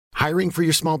Hiring for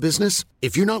your small business?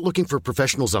 If you're not looking for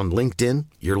professionals on LinkedIn,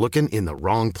 you're looking in the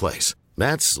wrong place.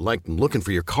 That's like looking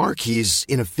for your car keys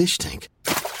in a fish tank.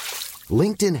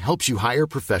 LinkedIn helps you hire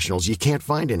professionals you can't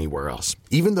find anywhere else,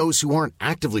 even those who aren't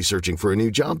actively searching for a new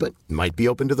job but might be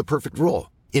open to the perfect role.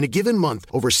 In a given month,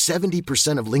 over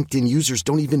 70% of LinkedIn users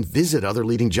don't even visit other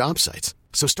leading job sites.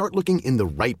 So start looking in the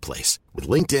right place. With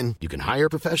LinkedIn, you can hire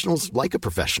professionals like a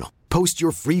professional. Post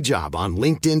your free job on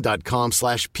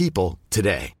linkedin.com/people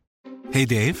today. Hey,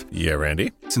 Dave. Yeah,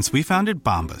 Randy. Since we founded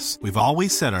Bombas, we've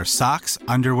always said our socks,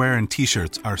 underwear, and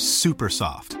T-shirts are super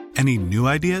soft. Any new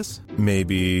ideas?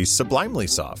 Maybe sublimely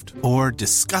soft. Or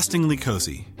disgustingly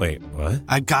cozy. Wait, what?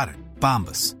 I got it.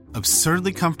 Bombas.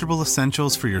 Absurdly comfortable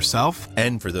essentials for yourself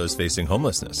and for those facing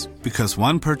homelessness. Because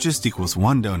one purchased equals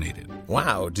one donated.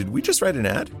 Wow, did we just write an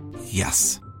ad?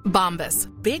 Yes. Bombas.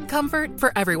 Big comfort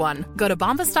for everyone. Go to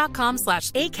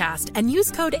bombas.com/ACAST and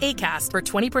use code ACAST for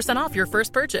 20% off your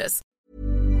first purchase.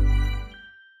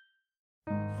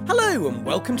 Hello and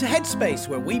welcome to Headspace,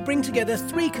 where we bring together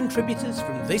 3 contributors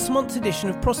from this month's edition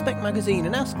of Prospect Magazine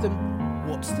and ask them,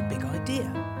 what's the big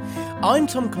idea? I'm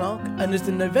Tom Clark, and as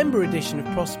the November edition of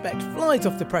Prospect flies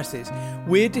off the presses,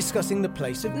 we're discussing the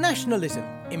place of nationalism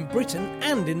in Britain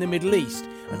and in the Middle East,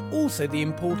 and also the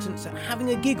importance of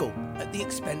having a giggle at the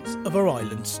expense of our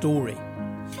island story.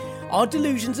 Our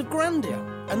delusions of grandeur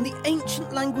and the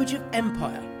ancient language of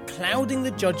empire clouding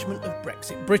the judgment of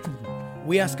Brexit Britain.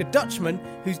 We ask a Dutchman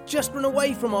who's just run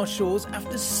away from our shores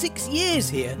after 6 years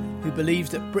here, who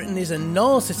believes that Britain is a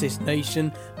narcissist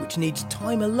nation which needs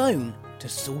time alone to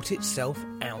sort itself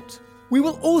out. We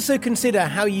will also consider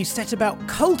how you set about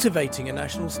cultivating a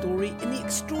national story in the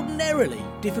extraordinarily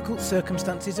difficult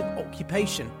circumstances of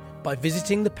occupation by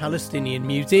visiting the Palestinian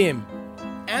Museum.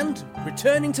 And,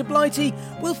 returning to Blighty,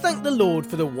 we'll thank the Lord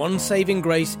for the one saving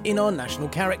grace in our national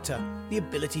character, the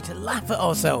ability to laugh at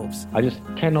ourselves. I just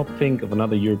cannot think of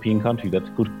another European country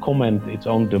that could comment its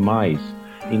own demise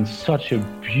in such a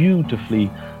beautifully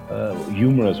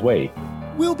humorous way.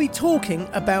 We'll be talking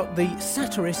about the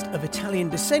satirist of Italian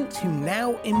descent who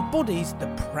now embodies the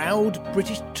proud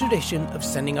British tradition of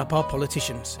sending up our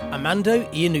politicians, Armando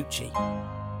Iannucci.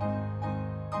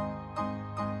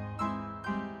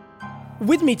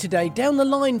 With me today, down the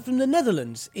line from the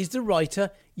Netherlands, is the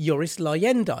writer Joris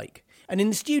Luijendijk. And in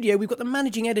the studio, we've got the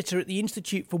managing editor at the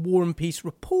Institute for War and Peace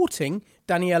Reporting,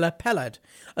 Daniela Pellad,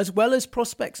 as well as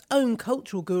Prospect's own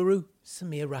cultural guru,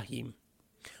 Samir Rahim.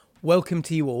 Welcome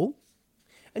to you all.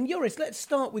 And Joris, let's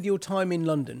start with your time in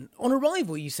London. On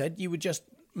arrival, you said you were just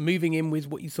moving in with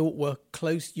what you thought were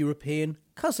close European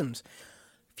cousins.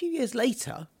 A few years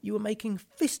later, you were making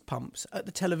fist pumps at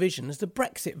the television as the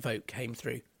Brexit vote came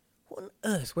through. What on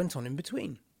earth went on in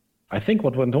between? I think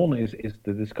what went on is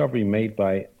the discovery made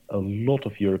by a lot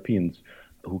of Europeans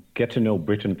who get to know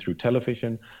Britain through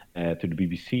television, through the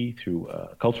BBC, through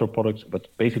cultural products, but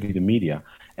basically the media,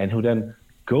 and who then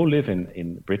go live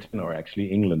in Britain or actually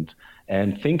England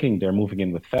and thinking they're moving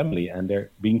in with family, and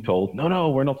they're being told, no,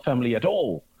 we're not family at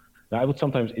all. Now, I would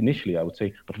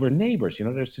say, but we're neighbors,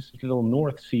 there's this little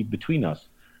North Sea between us.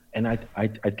 And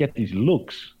I'd get these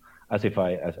looks as if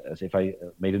I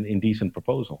made an indecent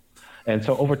proposal. And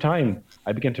so over time,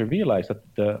 I began to realize that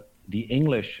the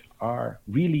English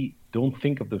really don't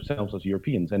think of themselves as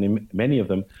Europeans. And many of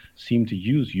them seem to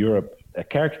use Europe, a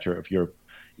caricature of Europe,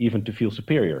 even to feel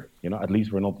superior. At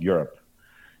least we're not Europe.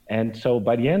 And so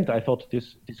by the end, I thought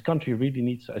this country really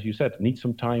needs, as you said,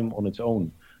 some time on its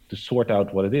own to sort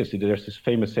out what it is. There's this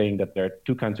famous saying that there are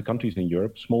 2 kinds of countries in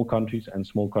Europe, small countries and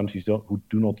small countries who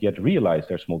do not yet realize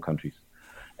they're small countries.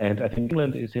 And I think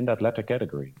England is in that latter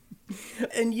category.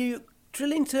 And you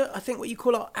drill into, I think, what you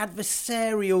call our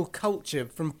adversarial culture,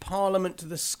 from Parliament to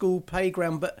the school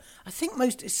playground, but I think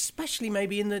most especially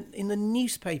maybe in the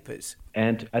newspapers.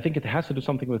 And I think it has to do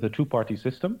something with the 2-party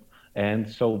system. And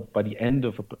so by the end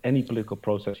of any political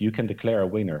process, you can declare a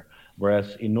winner.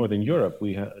 Whereas in Northern Europe,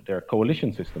 there are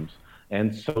coalition systems.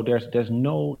 And so there's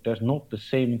not the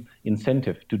same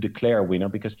incentive to declare a winner,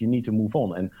 because you need to move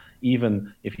on. And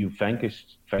even if you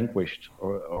vanquished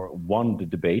or won the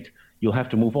debate, you'll have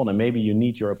to move on. And maybe you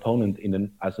need your opponent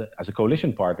as a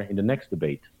coalition partner in the next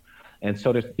debate. And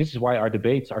so this is why our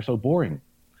debates are so boring.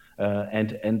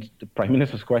 And the Prime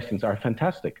Minister's questions are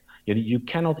fantastic. You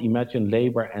cannot imagine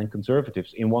Labour and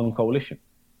Conservatives in one coalition.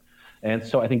 And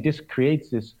so I think this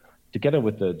creates this, together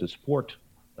with the sport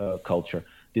culture,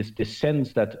 this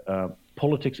sense that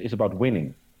politics is about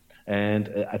winning.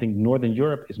 And I think Northern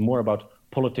Europe is more about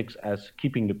politics as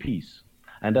keeping the peace.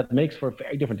 And that makes for a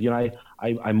very different.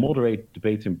 I moderate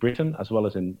debates in Britain as well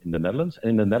as in the Netherlands. And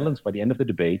in the Netherlands, by the end of the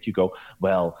debate, you go,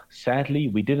 well, sadly,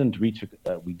 we didn't reach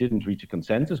a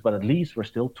consensus, but at least we're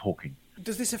still talking.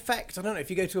 Does this affect, I don't know, if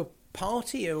you go to a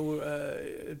party or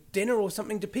dinner or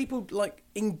something, do people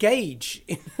engage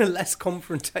in a less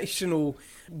confrontational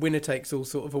winner-takes-all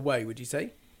sort of a way, would you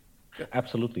say?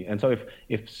 Absolutely. And so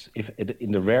if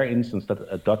in the rare instance that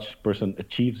a Dutch person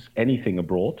achieves anything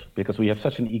abroad, because we have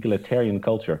such an egalitarian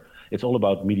culture, it's all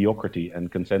about mediocrity and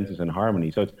consensus and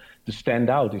harmony. So to stand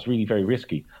out is really very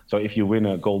risky. So if you win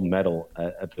a gold medal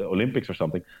at the Olympics or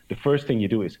something, the first thing you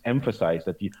do is emphasize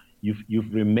that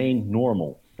you've remained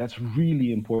normal. That's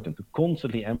really important, to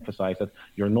constantly emphasize that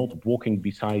you're not walking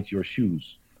beside your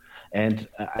shoes. And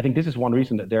I think this is one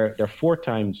reason that there are 4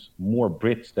 times more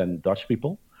Brits than Dutch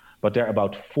people, but there are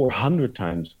about 400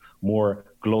 times more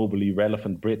globally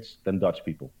relevant Brits than Dutch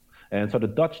people. And so the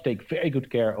Dutch take very good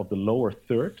care of the lower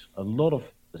third. A lot of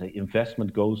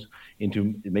investment goes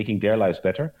into making their lives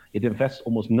better. It invests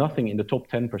almost nothing in the top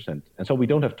 10%. And so we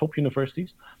don't have top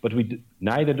universities, but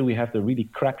neither do we have the really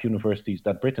crap universities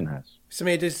that Britain has.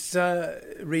 Samir, does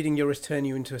reading Joris turn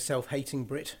you into a self-hating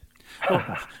Brit?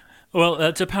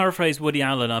 Well, to paraphrase Woody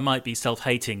Allen, I might be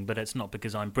self-hating, but it's not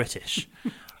because I'm British.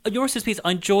 Joris's piece,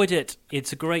 I enjoyed it.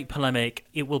 It's a great polemic.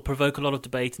 It will provoke a lot of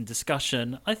debate and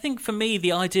discussion. I think for me,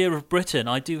 the idea of Britain,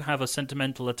 I do have a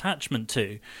sentimental attachment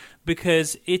to,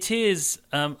 because it is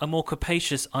a more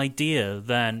capacious idea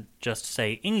than just,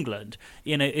 say, England.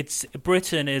 You know, it's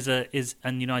Britain is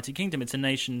and United Kingdom. It's a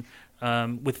nation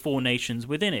with 4 nations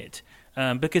within it.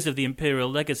 Because of the imperial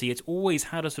legacy, it's always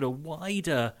had a sort of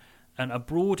wider and a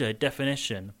broader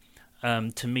definition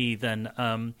to me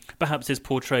than perhaps is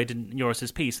portrayed in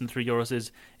Joris's piece and through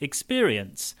Joris's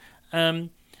experience.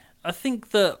 I think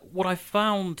that what I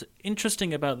found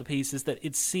interesting about the piece is that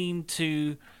it seemed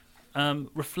to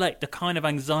reflect the kind of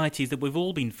anxieties that we've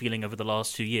all been feeling over the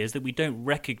last 2 years, that we don't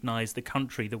recognise the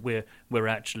country that we're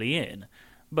actually in.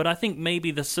 But I think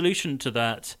maybe the solution to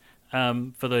that,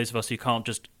 for those of us who can't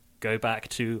just go back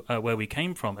to where we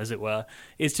came from, as it were,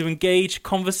 is to engage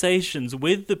conversations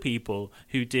with the people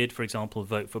who did, for example,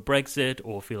 vote for Brexit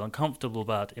or feel uncomfortable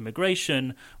about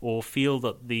immigration or feel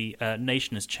that the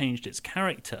nation has changed its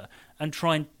character, and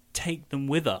try and take them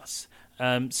with us.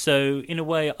 So in a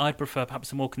way, I'd prefer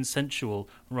perhaps a more consensual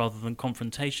rather than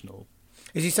confrontational.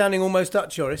 Is he sounding almost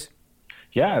Dutch, Joris?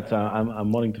 Yeah,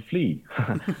 I'm wanting to flee.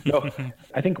 No,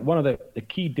 I think one of the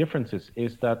key differences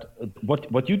is that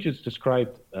what you just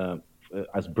described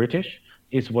as British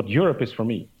is what Europe is for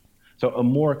me. So a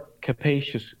more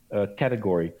capacious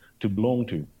category to belong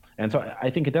to. And so I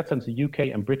think in that sense, the UK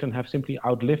and Britain have simply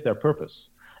outlived their purpose.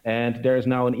 And there is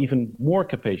now an even more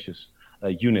capacious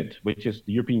unit, which is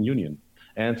the European Union.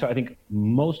 And so I think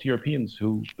most Europeans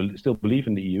who still believe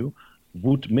in the EU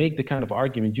would make the kind of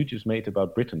argument you just made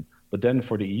about Britain, but then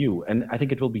for the EU. And I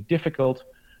think it will be difficult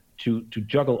to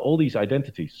juggle all these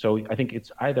identities. So I think it's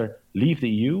either leave the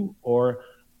EU or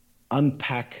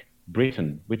unpack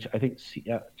Britain, which I think,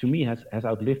 to me, has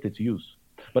outlived its use.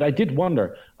 But I did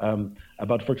wonder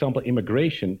about, for example,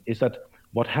 immigration, is that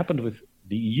what happened with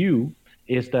the EU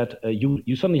is that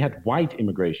you suddenly had white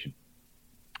immigration.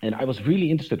 And I was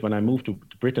really interested when I moved to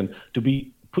Britain to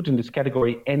be put in this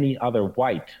category, any other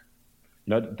white.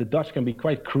 You know, the Dutch can be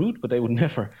quite crude, but they would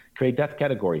never create that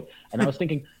category. And I was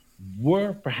thinking,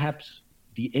 were perhaps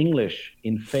the English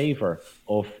in favor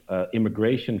of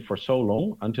immigration for so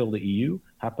long until the EU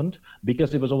happened?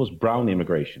 Because it was always brown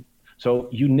immigration. So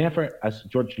you never, as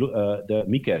George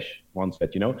Mikesh once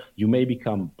said, you may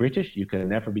become British, you can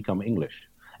never become English.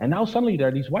 And now suddenly there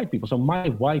are these white people. So my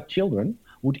white children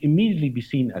would immediately be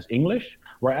seen as English,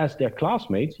 whereas their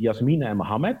classmates, Yasmina and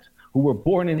Mohammed, who were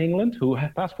born in England, who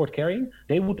have passport carrying,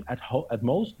 they would at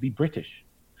most be British.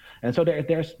 And so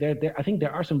I think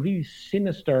there are some really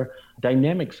sinister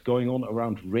dynamics going on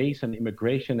around race and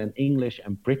immigration and English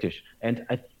and British. And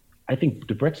I think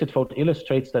the Brexit vote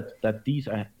illustrates that these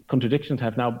contradictions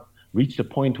have now reached a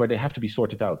point where they have to be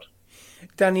sorted out.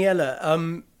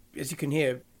 Daniela, as you can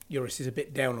hear, Joris is a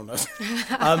bit down on us.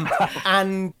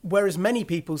 And whereas many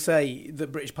people say the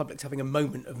British public's having a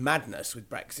moment of madness with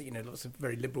Brexit, lots of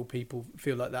very liberal people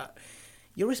feel like that,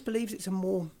 Joris believes it's a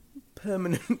more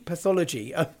permanent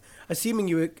pathology. Assuming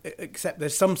you accept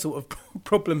there's some sort of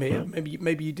problem here,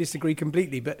 maybe you disagree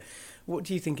completely, but what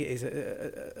do you think it is?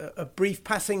 A brief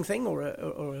passing thing or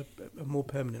a more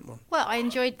permanent one? Well, I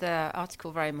enjoyed the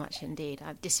article very much indeed.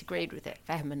 I disagreed with it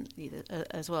vehemently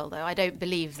as well, though. I don't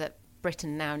believe that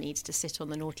Britain now needs to sit on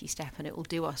the naughty step and it will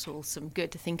do us all some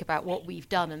good to think about what we've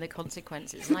done and the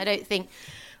consequences. And I don't think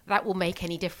that will make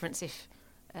any difference if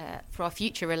for our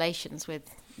future relations with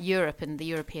Europe and the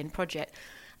European project.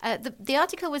 The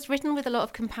article was written with a lot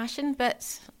of compassion,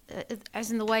 but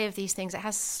as in the way of these things, it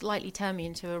has slightly turned me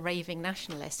into a raving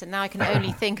nationalist. And now I can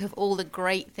only think of all the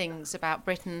great things about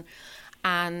Britain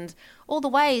and all the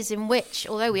ways in which,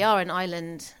 although we are an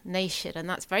island nation, and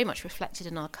that's very much reflected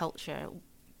in our culture,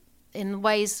 in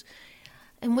ways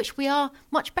in which we are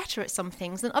much better at some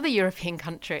things than other European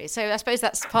countries. So I suppose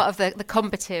that's part of the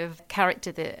combative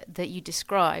character that you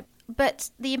describe. But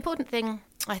the important thing,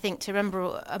 I think, to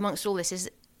remember amongst all this is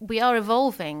we are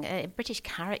evolving. British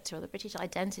character or the British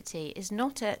identity is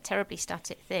not a terribly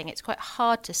static thing. It's quite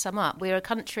hard to sum up. We're a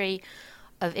country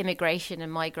of immigration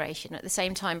and migration. At the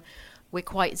same time, we're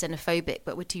quite xenophobic,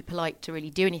 but we're too polite to really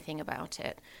do anything about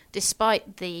it.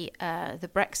 Despite the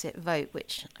Brexit vote,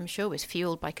 which I'm sure was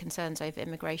fueled by concerns over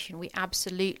immigration, we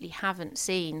absolutely haven't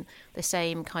seen the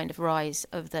same kind of rise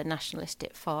of the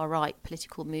nationalistic far-right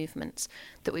political movements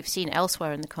that we've seen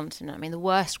elsewhere in the continent. I mean, the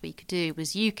worst we could do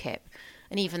was UKIP,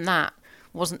 and even that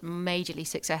wasn't majorly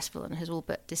successful and has all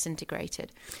but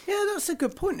disintegrated. Yeah, that's a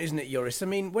good point, isn't it, Joris? I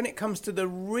mean, when it comes to the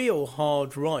real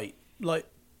hard right, like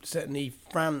certainly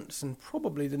France and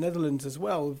probably the Netherlands as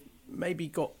well, maybe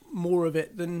got more of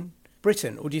it than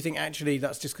Britain? Or do you think actually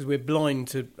that's just because we're blind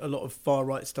to a lot of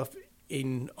far-right stuff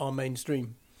in our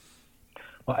mainstream?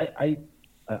 Well,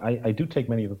 I do take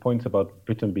many of the points about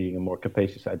Britain being a more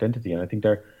capacious identity, and I think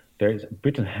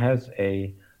Britain has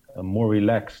a more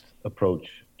relaxed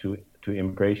approach to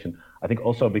immigration. I think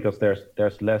also because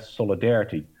there's less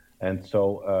solidarity, and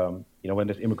so when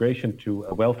there's immigration to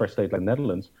a welfare state like the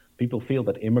Netherlands, people feel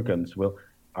that immigrants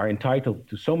are entitled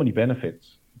to so many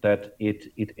benefits that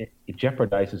it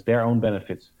jeopardizes their own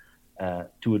benefits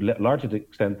to a larger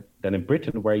extent than in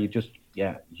Britain, where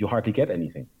you hardly get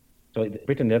anything. So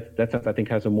Britain, that sense, I think,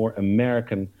 has a more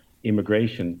American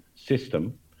immigration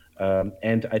system,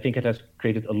 and I think it has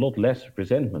created a lot less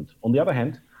resentment. On the other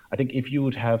hand, I think if you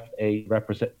would have a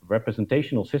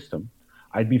representational system,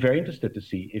 I'd be very interested to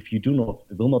see if you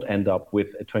will not end up with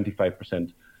a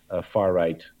 25%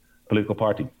 far-right political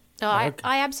party. No, I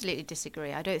absolutely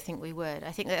disagree. I don't think we would.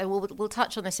 I think that we'll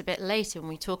touch on this a bit later when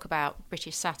we talk about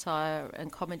British satire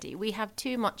and comedy. We have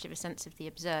too much of a sense of the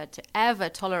absurd to ever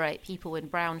tolerate people in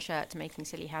brown shirts making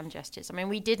silly hand gestures. I mean,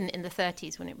 we didn't in the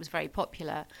 30s when it was very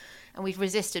popular, and we've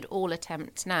resisted all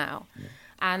attempts now. Yeah.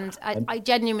 And I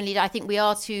genuinely, I think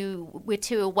we're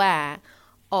too aware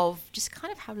of just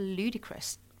kind of how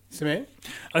ludicrous. Samir?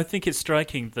 I think it's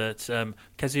striking that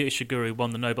Kazuo Ishiguro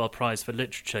won the Nobel Prize for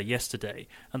Literature yesterday,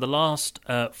 and the last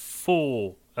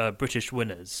 4 British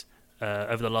winners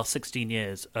over the last 16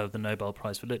 years of the Nobel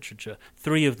Prize for Literature,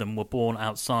 3 of them were born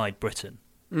outside Britain.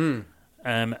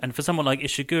 And for someone like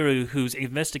Ishiguro, who's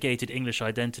investigated English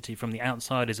identity from the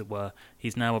outside, as it were,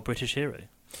 he's now a British hero.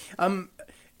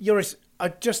 Joris, I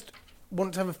just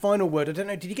want to have a final word. I don't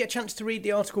know, did you get a chance to read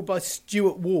the article by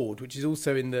Stuart Ward, which is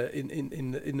also in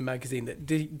the magazine, that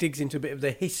digs into a bit of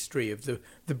the history of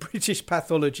the British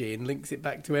pathology and links it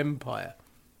back to empire?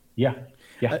 Yeah,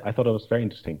 I thought it was very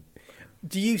interesting.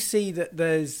 Do you see that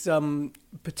there's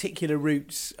particular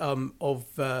roots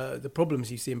of the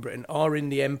problems you see in Britain are in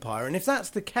the empire? And if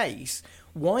that's the case,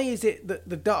 why is it that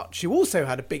the Dutch, who also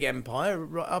had a big empire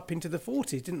right up into the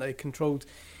 40s, didn't they, controlled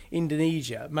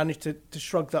Indonesia, managed to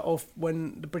shrug that off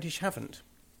when the British haven't?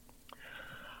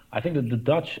 I think that the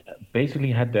Dutch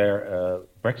basically had their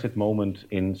Brexit moment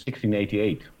in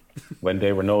 1688, when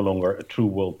they were no longer a true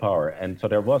world power. And so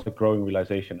there was a growing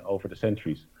realization over the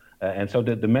centuries. And so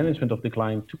the management of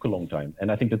decline took a long time.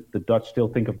 And I think that the Dutch still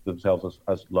think of themselves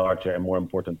as larger and more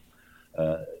important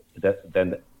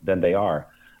than they are.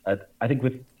 I think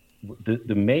with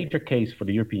the major case for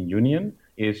the European Union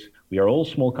is we are all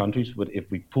small countries, but if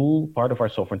we pool part of our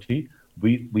sovereignty,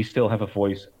 we still have a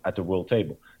voice at the world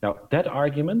table. Now, that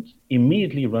argument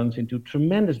immediately runs into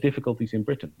tremendous difficulties in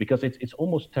Britain, because it's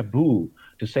almost taboo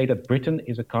to say that Britain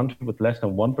is a country with less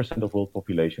than 1% of world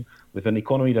population, with an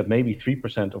economy that may be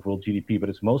 3% of world GDP, but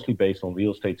it's mostly based on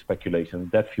real estate speculation,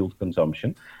 debt-fueled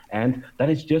consumption, and that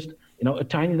is just a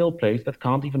tiny little place that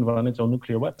can't even run its own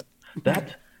nuclear weapon.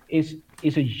 That is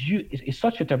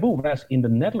such a taboo, whereas in the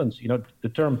Netherlands, the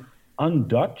term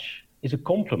un-Dutch is a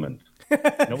compliment.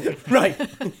 Right.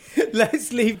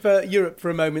 Let's leave Europe for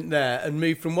a moment there and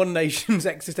move from one nation's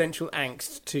existential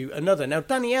angst to another. Now,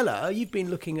 Daniela, you've been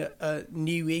looking at a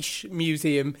newish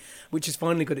museum which has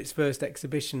finally got its first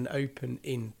exhibition open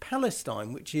in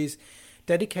Palestine, which is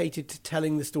dedicated to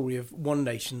telling the story of one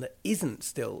nation that isn't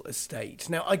still a state.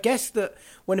 Now, I guess that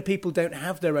when a people don't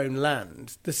have their own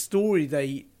land, the story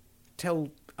they tell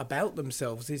about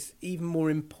themselves is even more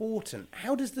important.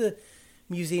 How does the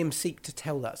museum seek to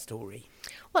tell that story?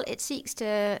 Well, it seeks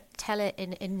to tell it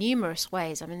in numerous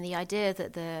ways. I mean, the idea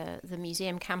that the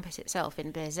museum campus itself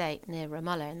in Birzeit, near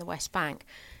Ramallah in the West Bank,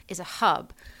 is a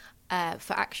hub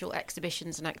for actual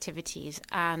exhibitions and activities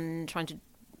and trying to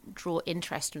draw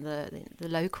interest from the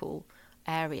local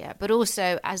area, but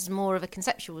also as more of a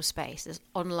conceptual space, as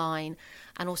online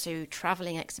and also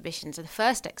travelling exhibitions. And the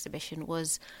first exhibition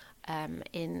was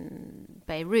in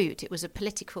Beirut. It was a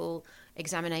political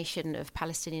examination of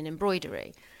Palestinian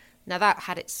embroidery. Now that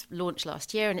had its launch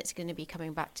last year, and it's going to be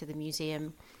coming back to the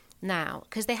museum now,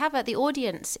 because they have the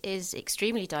audience is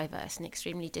extremely diverse and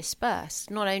extremely dispersed.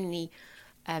 Not only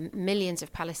millions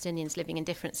of Palestinians living in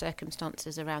different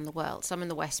circumstances around the world, some in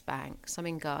the West Bank, some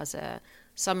in Gaza,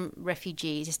 some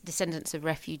refugees, descendants of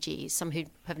refugees, some who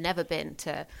have never been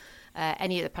to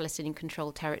any of the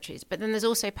Palestinian-controlled territories. But then there's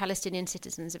also Palestinian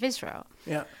citizens of Israel.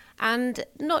 Yeah. And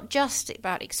not just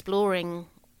about exploring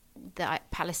the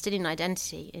Palestinian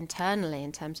identity internally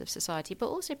in terms of society, but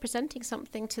also presenting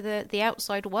something to the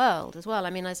outside world as well. I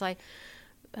mean, as I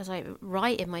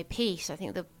write in my piece, I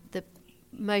think the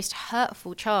most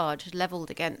hurtful charge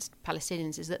levelled against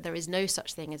Palestinians is that there is no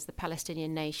such thing as the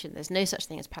Palestinian nation, there's no such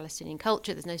thing as Palestinian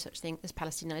culture, there's no such thing as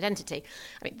Palestinian identity.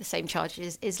 I mean, the same charge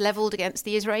is levelled against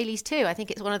the Israelis too. I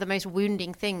think it's one of the most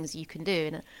wounding things you can do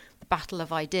in a battle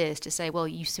of ideas, to say, well,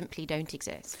 you simply don't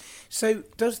exist. So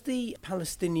does the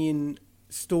Palestinian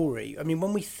story, I mean,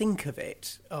 when we think of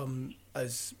it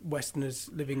as Westerners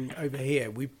living over here,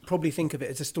 we probably think of it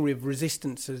as a story of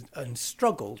resistance and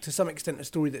struggle, to some extent a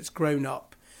story that's grown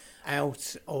up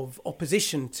out of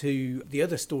opposition to the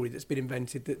other story that's been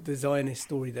invented, the Zionist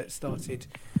story that started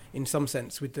in some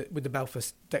sense with the Balfour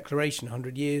Declaration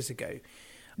 100 years ago.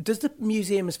 Does the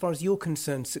museum, as far as you're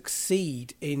concerned,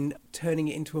 succeed in turning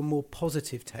it into a more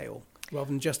positive tale rather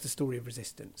than just a story of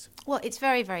resistance? Well, it's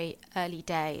very, very early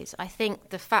days. I think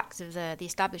the fact of the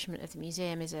establishment of the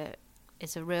museum is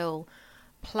a real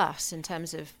plus in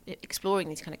terms of exploring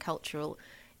these kind of cultural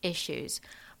issues.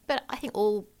 But I think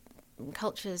all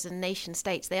cultures and nation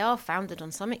states, they are founded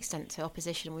on some extent to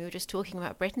opposition. We were just talking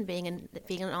about Britain being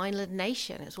an island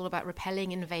nation. It's all about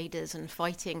repelling invaders and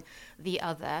fighting the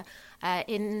other.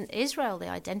 In Israel, the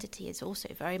identity is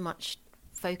also very much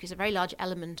focused. A very large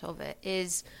element of it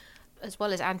is, as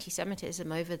well as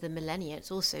anti-Semitism over the millennia,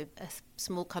 it's also a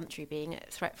small country being a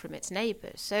threat from its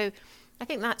neighbours. So I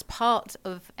think that's part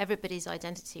of everybody's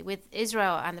identity. With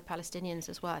Israel and the Palestinians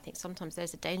as well, I think sometimes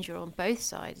there's a danger on both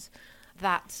sides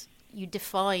that you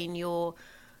define your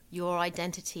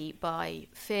identity by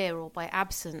fear or by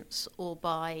absence or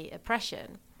by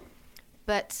oppression.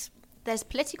 But there's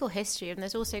political history and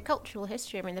there's also cultural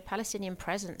history. I mean, the Palestinian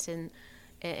presence in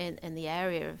the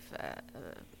area of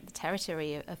the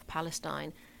territory of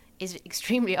Palestine is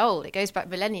extremely old. It goes back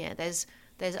millennia. There's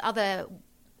other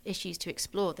issues to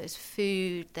explore. There's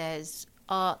food, there's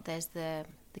art, there's the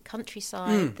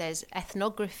countryside, there's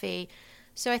ethnography.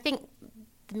 So I think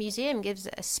the museum gives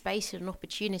a space and an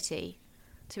opportunity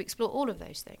to explore all of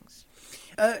those things.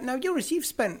 Now, Joris, you've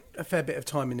spent a fair bit of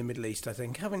time in the Middle East, I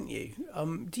think, haven't you?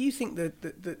 Do you think that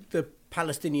the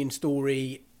Palestinian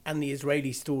story and the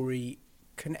Israeli story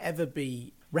can ever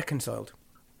be reconciled?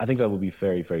 I think that would be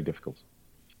very, very difficult.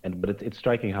 But it's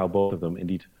striking how both of them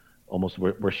indeed almost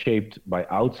were shaped by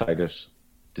outsiders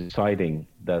deciding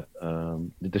that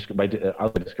by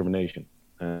outside discrimination.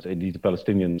 So indeed, the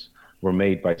Palestinians were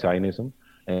made by Zionism,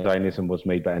 and Zionism was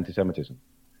made by anti-Semitism.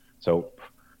 So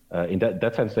in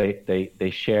that sense, they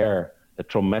share a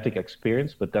traumatic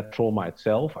experience, but that trauma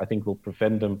itself, I think, will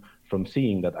prevent them from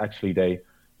seeing that actually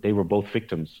they were both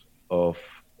victims of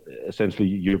essentially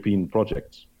European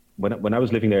projects. When I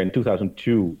was living there in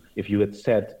 2002, if you had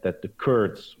said that the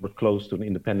Kurds were close to an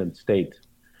independent state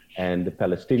and the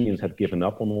Palestinians had given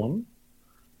up on one,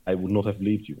 I would not have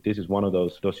believed you. This is one of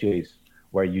those dossiers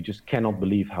where you just cannot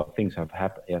believe how things have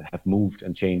moved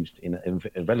and changed in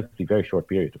a relatively very short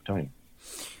period of time.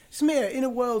 Samir, in a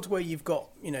world where you've got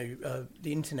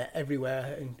the internet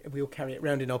everywhere and we all carry it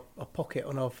around in our pocket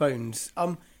on our phones,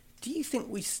 do you think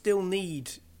we still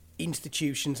need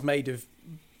institutions made of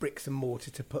bricks and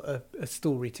mortar to put a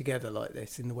story together like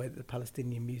this in the way that the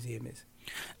Palestinian Museum is?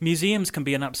 Museums can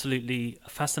be an absolutely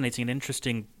fascinating and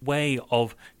interesting way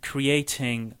of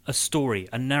creating a story,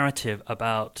 a narrative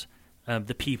about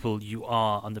the people you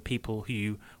are and the people who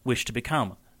you wish to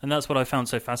become. And that's what I found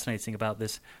so fascinating about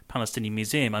this Palestinian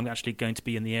Museum. I'm actually going to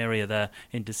be in the area there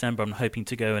in December. I'm hoping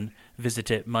to go and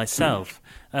visit it myself.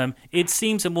 It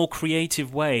seems a more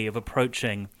creative way of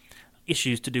approaching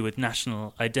issues to do with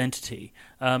national identity.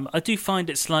 I do find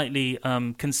it slightly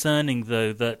concerning,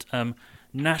 though, that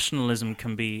nationalism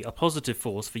can be a positive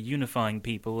force for unifying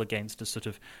people against a sort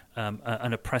of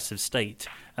an oppressive state,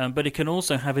 but it can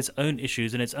also have its own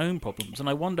issues and its own problems. And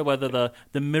I wonder whether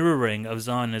the mirroring of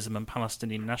Zionism and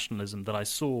Palestinian nationalism that I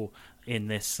saw in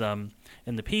this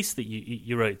in the piece that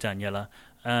you wrote, Daniela,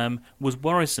 was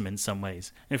worrisome in some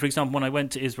ways. And for example, when I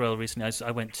went to Israel recently,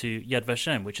 I went to Yad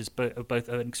Vashem, which is both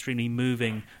an extremely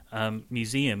moving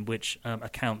museum which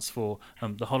accounts for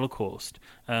the Holocaust,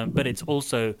 but it's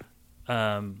also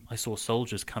I saw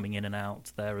soldiers coming in and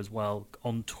out there as well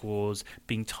on tours,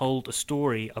 being told a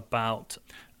story about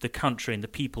the country and the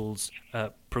people's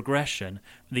progression,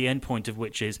 the end point of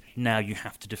which is now you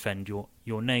have to defend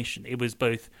your nation. It was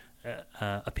both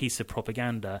a piece of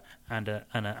propaganda and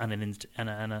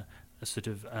a sort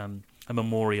of a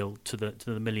memorial to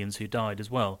the millions who died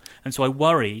as well. And so I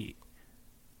worry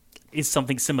is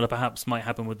something similar perhaps might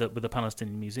happen with the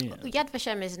Palestinian Museum. Yad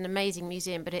Vashem is an amazing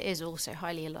museum, but it is also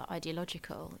highly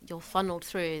ideological. You're funneled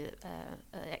through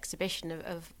an exhibition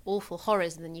of awful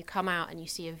horrors, and then you come out and you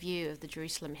see a view of the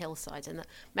Jerusalem hillsides, and the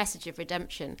message of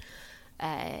redemption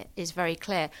is very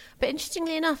clear. But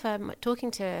interestingly enough,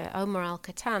 talking to Omar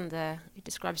Al-Katan, who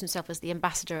describes himself as the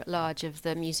ambassador at large of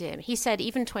the museum, he said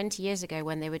even 20 years ago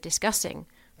when they were discussing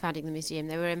founding the museum,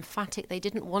 they were emphatic they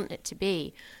didn't want it to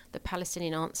be the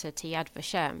Palestinian answer to Yad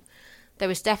Vashem. There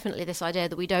was definitely this idea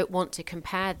that we don't want to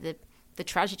compare the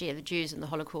tragedy of the Jews and the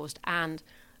Holocaust and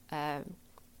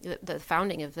the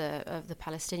founding of the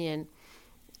Palestinian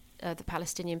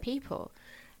people.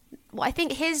 Well, I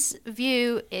think his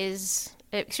view is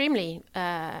an extremely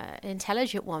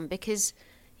intelligent one, because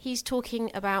he's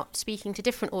talking about speaking to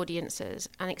different audiences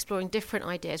and exploring different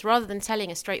ideas rather than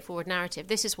telling a straightforward narrative.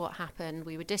 This is what happened.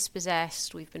 We were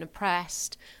dispossessed. We've been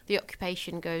oppressed. The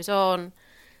occupation goes on.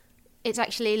 It's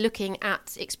actually looking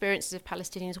at experiences of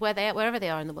Palestinians wherever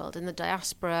they are in the world, in the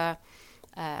diaspora,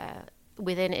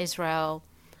 within Israel.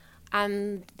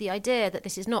 And the idea that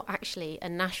this is not actually a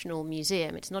national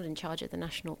museum, it's not in charge of the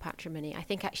national patrimony, I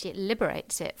think actually it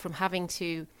liberates it from having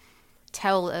to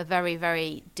tell a very,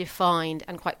 very defined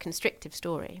and quite constrictive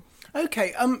story.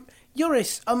 Okay,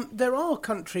 Joris, there are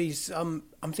countries, I'm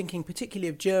thinking particularly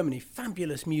of Germany,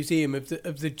 fabulous museum of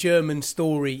the German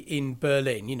story in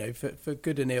Berlin, you know, for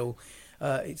good and ill,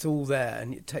 it's all there,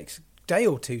 and it takes a day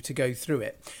or two to go through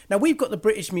it. Now, we've got the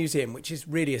British Museum, which is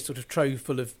really a sort of trove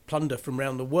full of plunder from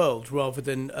around the world rather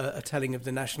than a telling of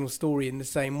the national story in the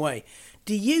same way.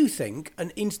 Do you think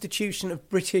an institution of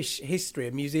British history,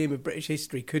 a museum of British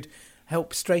history, could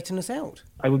help straighten us out?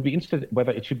 I would be interested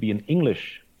whether it should be in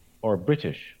English or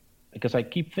British, because I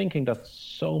keep thinking that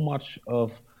so much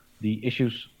of the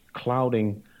issues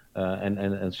clouding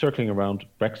and circling around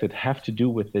Brexit have to do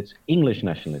with its English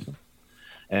nationalism.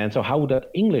 And so how would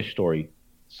that English story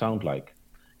sound like?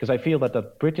 Because I feel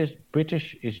that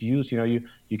British is used, you know,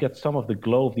 you get some of the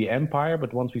glow of the empire,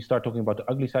 but once we start talking about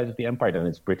the ugly sides of the empire, then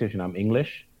it's British and I'm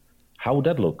English. How would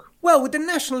that look? Well, with the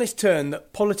nationalist turn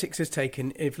that politics has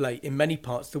taken of late in many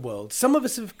parts of the world, some of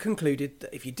us have concluded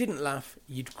that if you didn't laugh,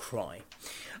 you'd cry.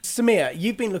 Samir,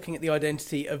 you've been looking at the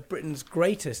identity of Britain's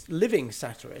greatest living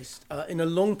satirist in a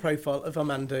long profile of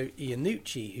Armando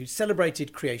Iannucci, whose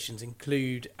celebrated creations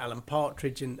include Alan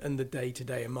Partridge and The Day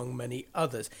Today, among many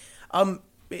others.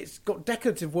 It's got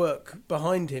decades of work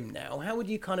behind him now. How would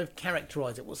you kind of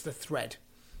characterise it? What's the thread?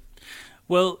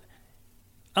 Well,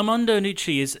 Armando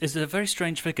Iannucci is a very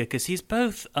strange figure because he's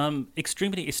both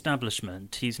extremely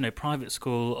establishment. He's private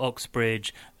school,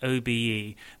 Oxbridge,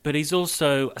 OBE, but he's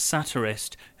also a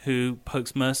satirist who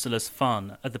pokes merciless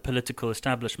fun at the political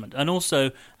establishment and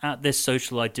also at this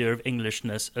social idea of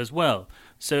Englishness as well.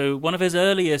 So one of his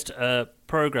earliest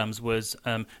programmes was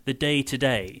The Day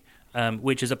Today,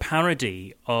 which is a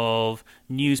parody of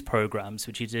news programmes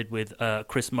which he did with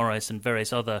Chris Morris and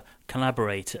various other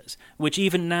collaborators, which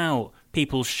even now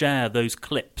people share those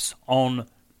clips on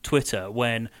Twitter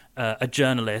when a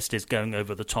journalist is going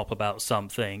over the top about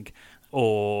something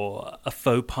or a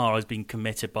faux pas has been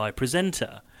committed by a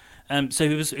presenter. So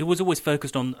it was always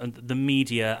focused on the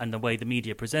media and the way the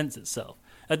media presents itself.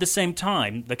 At the same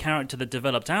time, the character that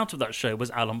developed out of that show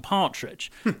was Alan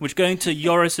Partridge, which, going to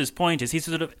Joris's point, is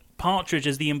Partridge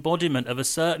is the embodiment of a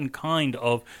certain kind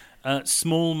of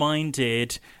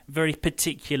small-minded, very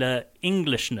particular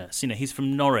Englishness. He's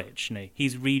from Norwich.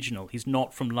 He's regional. He's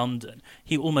not from London.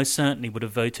 He almost certainly would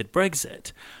have voted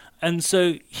Brexit. And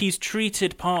so he's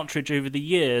treated Partridge over the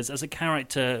years as a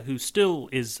character who still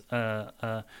is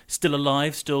still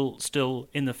alive, still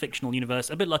in the fictional universe,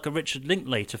 a bit like a Richard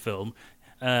Linklater film,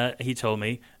 he told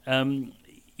me.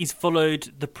 He's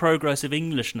followed the progress of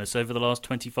Englishness over the last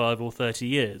 25 or 30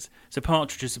 years. So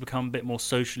Partridge has become a bit more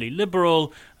socially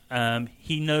liberal,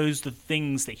 He knows the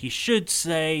things that he should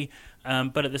say,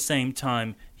 but at the same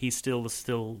time, he's still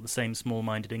the same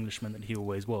small-minded Englishman that he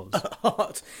always was.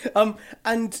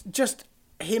 And just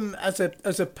him as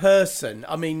a person,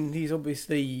 I mean, he's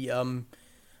obviously,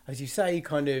 as you say,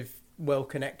 kind of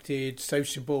well-connected,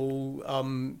 sociable,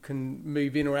 can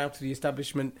move in or out of the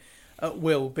establishment at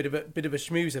will, bit of a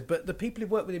schmoozer. But the people who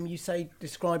work with him, you say,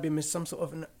 describe him as some sort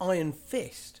of an iron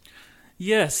fist.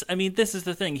 Yes, I mean, this is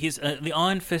the thing. He's the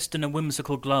iron fist in a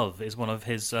whimsical glove is one of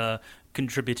his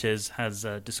contributors has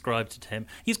described it to him.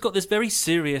 He's got this very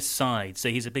serious side. So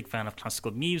he's a big fan of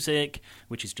classical music,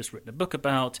 which he's just written a book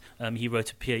about. He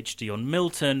wrote a PhD on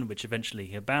Milton, which eventually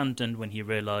he abandoned when he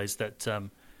realised that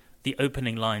the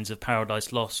opening lines of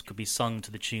Paradise Lost could be sung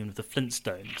to the tune of the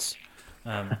Flintstones.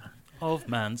 Of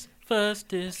man's first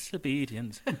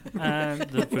disobedience and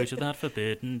the fruit of that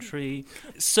forbidden tree.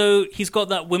 So he's got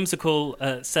that whimsical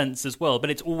sense as well,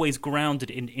 but it's always grounded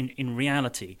in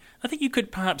reality. I think you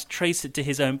could perhaps trace it to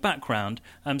his own background.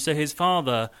 So his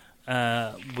father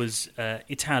was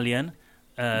Italian,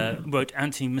 wrote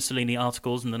anti-Mussolini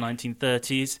articles in the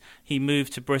 1930s. He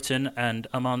moved to Britain and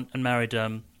married...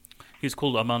 he was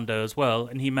called Armando as well,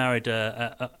 and he married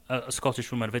a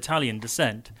Scottish woman of Italian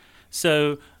descent.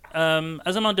 So...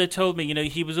 as Armando told me,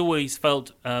 he was always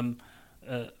felt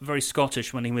very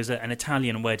Scottish when he was at an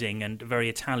Italian wedding and very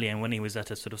Italian when he was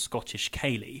at a sort of Scottish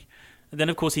ceilidh. And then,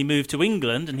 of course, he moved to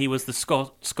England and he was the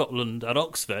Scotland at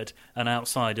Oxford, an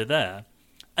outsider there.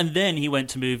 And then he went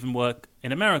to move and work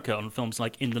in America on films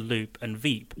like In the Loop and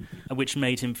Veep, which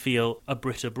made him feel a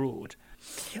Brit abroad.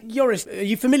 Joris, are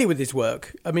you familiar with his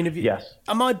work? I mean, Yes.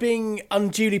 Am I being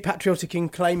unduly patriotic in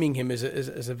claiming him as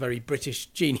a very British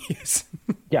genius?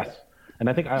 Yes, and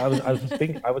I think I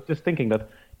was just thinking that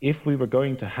if we were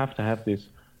going to have this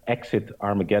exit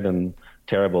Armageddon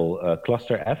terrible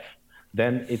cluster F,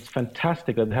 then it's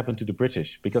fantastic that it happened to the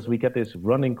British, because we get this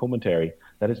running commentary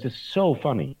that is just so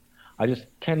funny. I just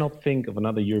cannot think of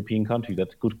another European country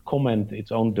that could comment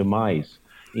its own demise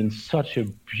in such a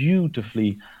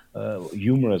beautifully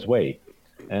humorous way.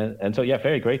 And so, yeah,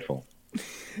 very grateful.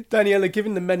 Daniela,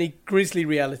 given the many grisly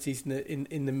realities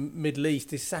in the Middle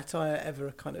East, is satire ever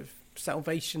a kind of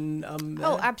salvation?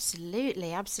 Oh,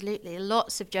 absolutely.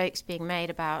 Lots of jokes being made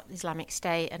about Islamic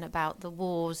State and about the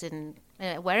wars in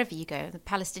wherever you go. The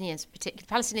Palestinians, particularly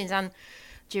Palestinians and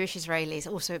Jewish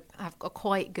Israelis, also are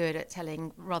quite good at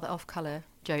telling rather off-colour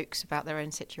jokes about their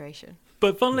own situation.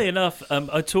 But funnily enough,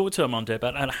 I talked to Armando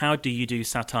about how do you do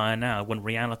satire now when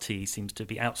reality seems to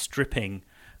be outstripping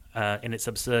in its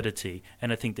absurdity,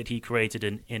 and I think that he created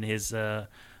in his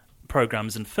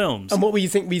programmes and films. And what were you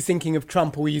thinking of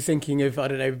Trump, or were you thinking of, I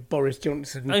don't know, Boris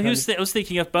Johnson? I was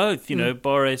thinking of both,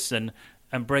 Boris and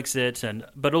Brexit,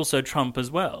 but also Trump as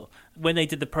well. When they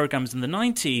did the programmes in the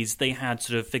 90s, they had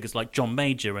sort of figures like John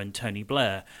Major and Tony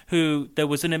Blair, who there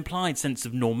was an implied sense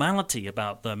of normality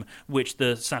about them, which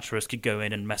the satirists could go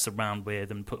in and mess around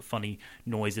with and put funny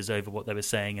noises over what they were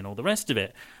saying and all the rest of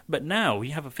it. But now we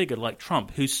have a figure like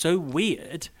Trump who's so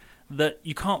weird that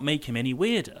you can't make him any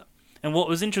weirder. And what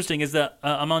was interesting is that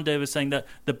Armando was saying that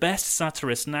the best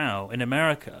satirists now in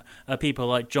America are people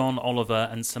like John Oliver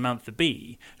and Samantha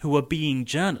Bee, who are being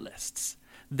journalists.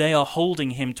 They are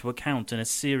holding him to account in a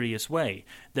serious way.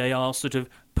 They are sort of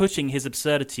putting his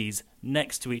absurdities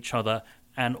next to each other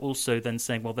and also then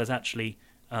saying, well, there's actually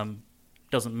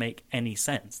doesn't make any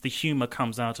sense. The humour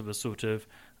comes out of a sort of...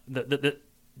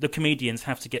 The comedians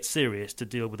have to get serious to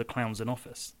deal with the clowns in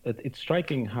office. It's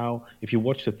striking how, if you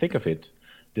watch the thick of it,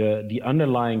 the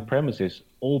underlying premise is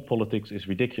all politics is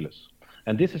ridiculous.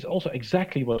 And this is also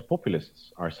exactly what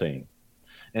populists are saying.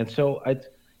 And so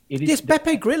yes,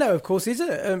 Beppe Grillo, of course,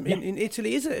 in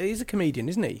Italy is a comedian,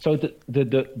 isn't he? So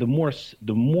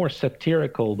the more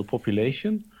satirical the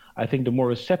population, I think the more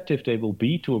receptive they will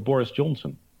be to a Boris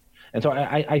Johnson. And so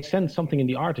I sense something in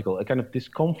the article, a kind of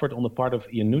discomfort on the part of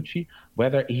Iannucci,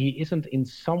 whether he isn't in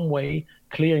some way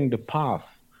clearing the path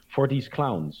for these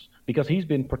clowns, because he's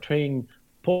been portraying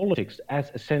politics as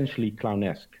essentially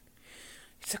clownesque.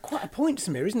 It's quite a point,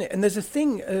 Samir, isn't it? And there's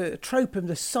a trope of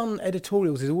the Sun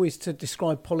editorials is always to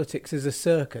describe politics as a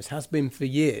circus, has been for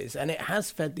years, and it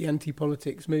has fed the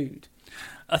anti-politics mood.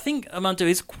 I think Armando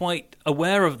is quite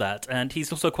aware of that, and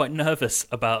he's also quite nervous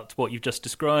about what you've just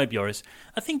described, Joris.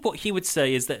 I think what he would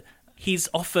say is that he's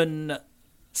often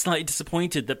slightly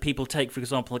disappointed that people take, for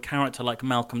example, a character like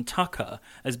Malcolm Tucker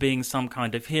as being some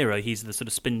kind of hero. He's the sort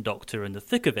of spin doctor in the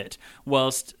thick of it,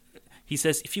 whilst he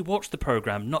says if you watch the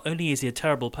programme, not only is he a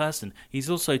terrible person, he's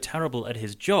also terrible at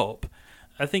his job.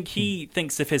 I think he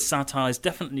thinks of his satire as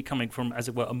definitely coming from, as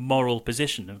it were, a moral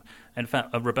position. In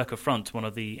fact, Rebecca Front, one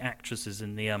of the actresses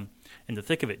in the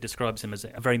thick of it, describes him as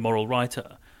a very moral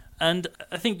writer. And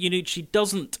I think Iannucci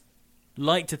doesn't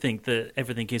like to think that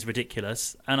everything is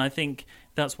ridiculous, and I think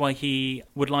that's why he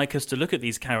would like us to look at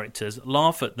these characters,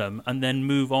 laugh at them, and then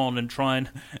move on and try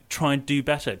and do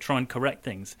better, try and correct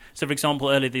things. So, for example,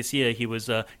 earlier this year he was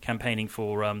campaigning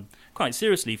for quite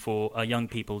seriously for young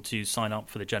people to sign up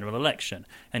for the general election,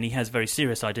 and he has very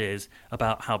serious ideas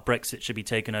about how Brexit should be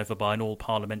taken over by an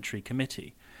all-parliamentary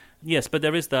committee. Yes, but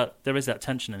there is that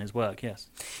tension in his work, yes.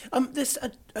 There's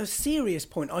a serious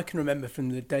point I can remember from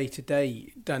the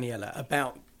day-to-day, Daniela,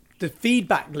 about the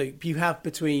feedback loop you have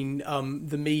between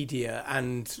the media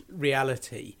and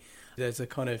reality. There's a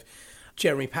kind of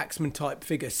Jeremy Paxman type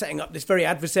figure setting up this very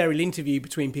adversarial interview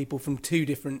between people from two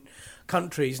different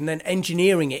countries and then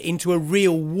engineering it into a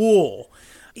real war.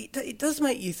 It does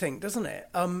make you think, doesn't it?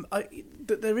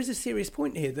 That there is a serious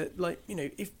point here that, like,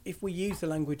 if we use the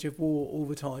language of war all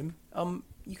the time,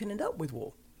 you can end up with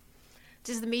war.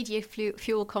 Does the media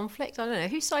fuel conflict? I don't know.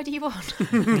 Whose side are you on?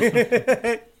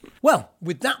 Well,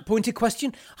 with that pointed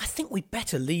question, I think we'd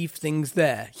better leave things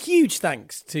there. Huge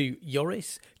thanks to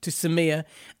Joris, to Samir,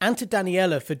 and to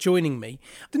Daniela for joining me.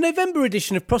 The November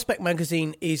edition of Prospect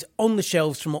Magazine is on the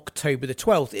shelves from October the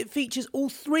 12th. It features all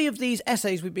three of these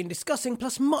essays we've been discussing,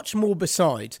 plus much more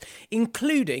besides,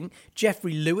 including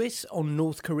Geoffrey Lewis on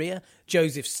North Korea,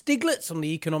 Joseph Stiglitz on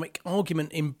the economic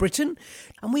argument in Britain,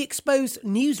 and we expose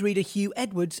newsreader Hugh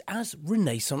Edwards as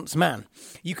Renaissance Man.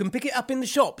 You can pick it up in the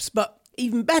shops, but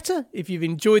even better, if you've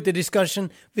enjoyed the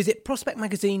discussion, visit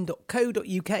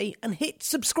prospectmagazine.co.uk and hit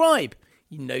subscribe.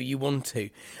 You know you want to.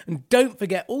 And don't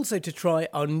forget also to try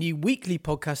our new weekly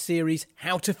podcast series,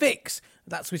 How to Fix.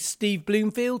 That's with Steve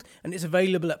Bloomfield, and it's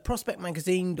available at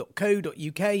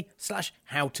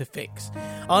prospectmagazine.co.uk/howtofix.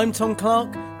 I'm Tom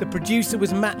Clark, the producer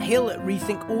was Matt Hill at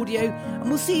Rethink Audio, and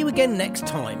we'll see you again next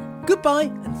time. Goodbye,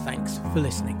 and thanks for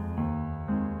listening.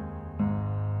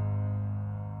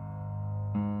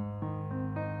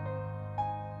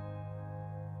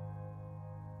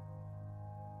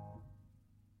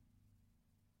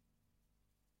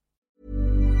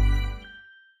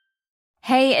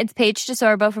 Hey, it's Paige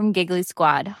DeSorbo from Giggly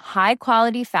Squad. High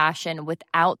quality fashion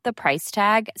without the price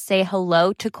tag. Say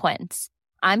hello to Quince.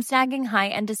 I'm snagging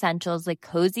high-end essentials like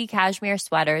cozy cashmere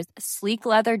sweaters, sleek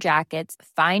leather jackets,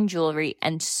 fine jewelry,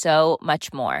 and so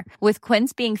much more. With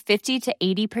Quince being 50 to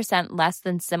 80% less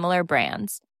than similar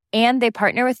brands. And they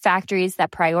partner with factories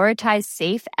that prioritize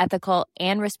safe, ethical,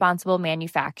 and responsible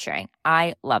manufacturing.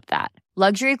 I love that.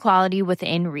 Luxury quality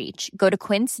within reach. Go to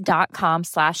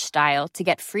quince.com/style to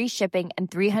get free shipping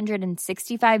and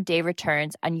 365-day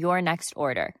returns on your next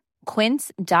order.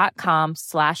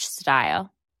 Quince.com/style.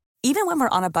 Even when we're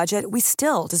on a budget, we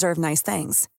still deserve nice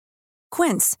things.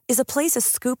 Quince is a place to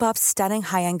scoop up stunning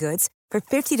high-end goods for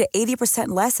 50 to 80%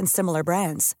 less than similar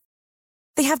brands.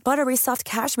 They have buttery soft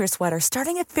cashmere sweaters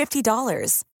starting at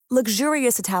 $50,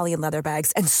 luxurious Italian leather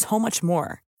bags, and so much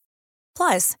more.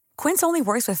 Plus, Quince only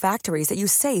works with factories that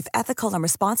use safe, ethical, and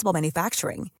responsible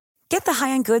manufacturing. Get the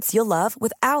high-end goods you'll love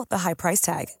without the high price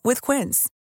tag with Quince.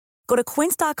 Go to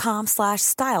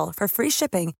quince.com/style for free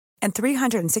shipping and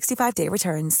 365-day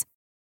returns.